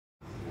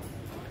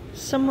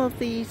Some of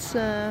these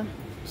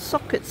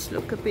sockets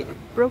look a bit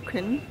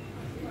broken.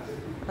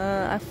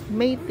 I've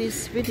made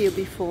this video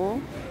before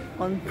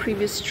on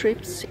previous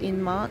trips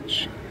in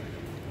March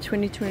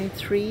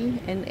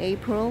 2023 and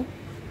April,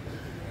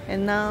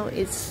 and now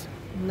it's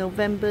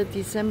November,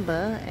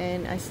 December,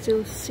 and I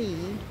still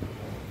see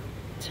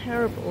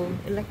terrible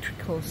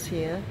electricals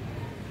here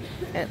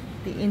at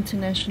the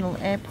international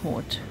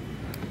airport,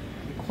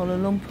 Kuala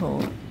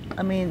Lumpur.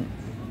 I mean,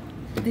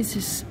 this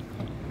is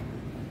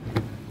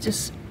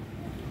just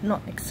not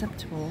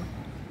acceptable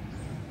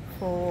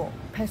for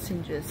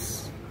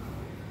passengers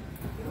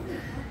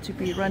to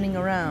be running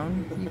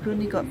around. You've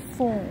only got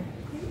 4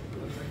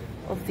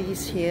 of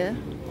these here,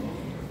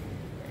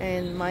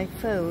 and my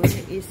phone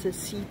is a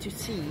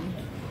C2C,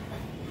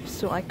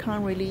 so I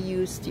can't really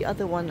use the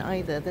other one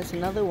either. There's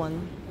another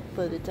one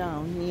further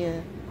down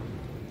near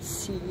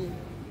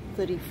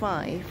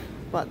C35,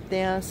 but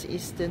theirs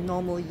is the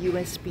normal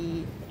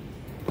USB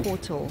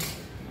portal.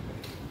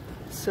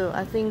 So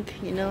I think,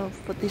 you know,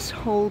 for this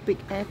whole big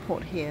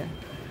airport here,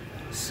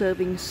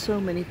 serving so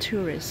many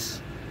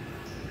tourists,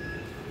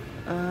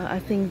 I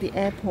think the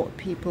airport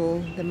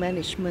people, the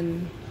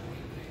management,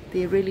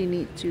 they really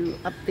need to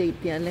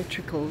update their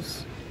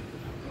electricals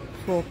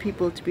for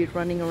people to be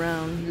running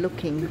around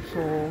looking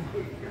for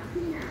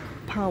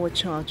power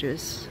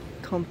chargers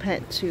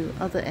compared to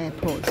other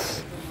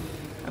airports.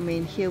 I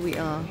mean, here we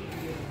are,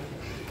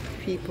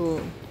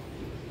 people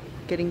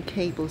getting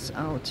cables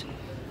out.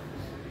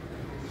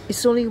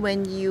 It's only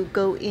when you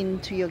go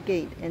into your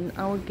gate, and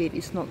our gate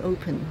is not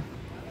open.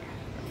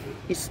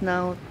 It's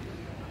now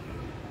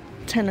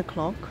 10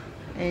 o'clock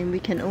and we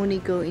can only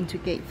go into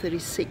gate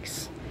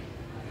 36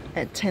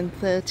 at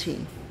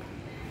 10:30.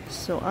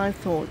 So I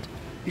thought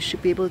you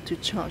should be able to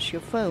charge your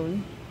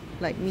phone,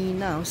 like me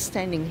now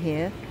standing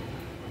here.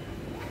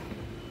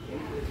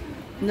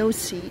 No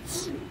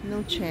seats,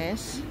 no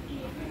chairs.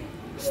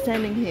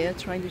 Standing here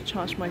trying to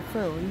charge my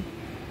phone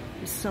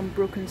with some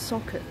broken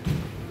socket.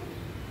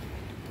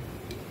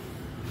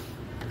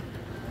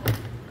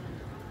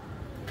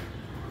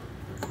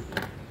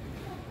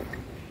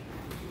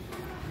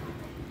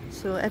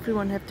 So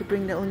everyone have to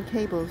bring their own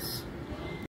cables.